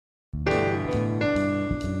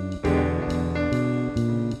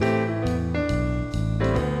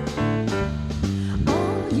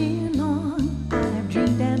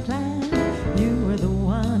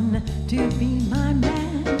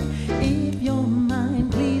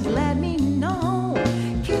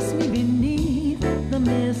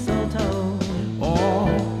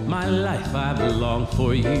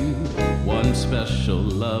for you, one special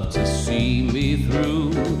love to see me through.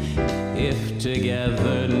 If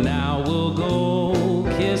together now we'll go,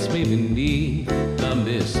 kiss me beneath the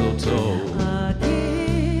mistletoe. A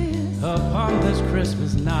kiss upon this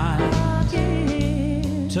Christmas night,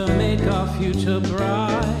 to make our future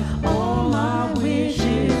bright. All my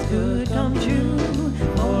wishes could come true,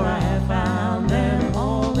 for I have found them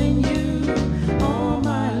all in you. All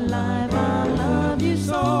my life I love you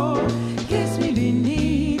so. Kiss me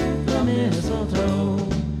beneath the mistletoe.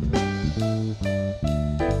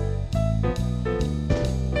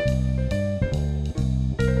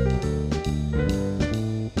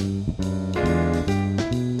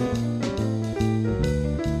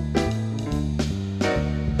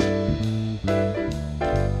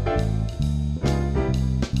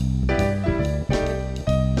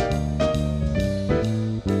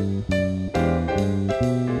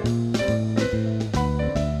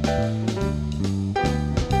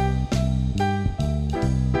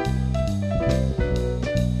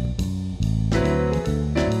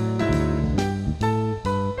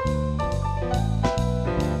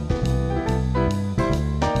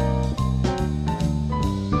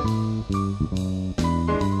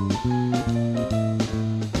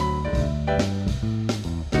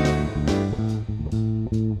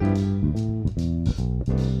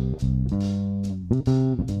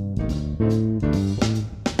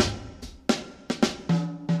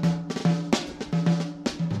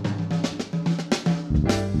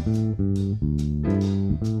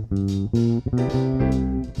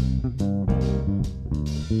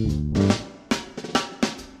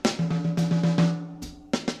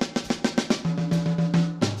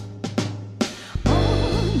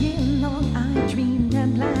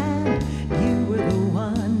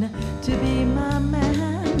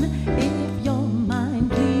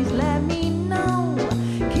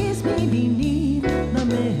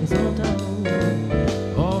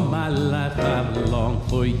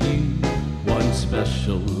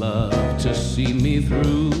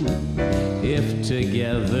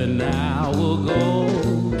 Together now we'll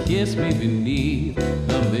go, kiss me beneath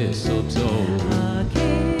the mistletoe.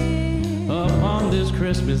 Upon this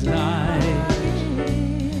Christmas night,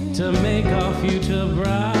 to make our future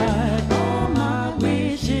bright. All my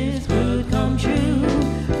wishes could come true.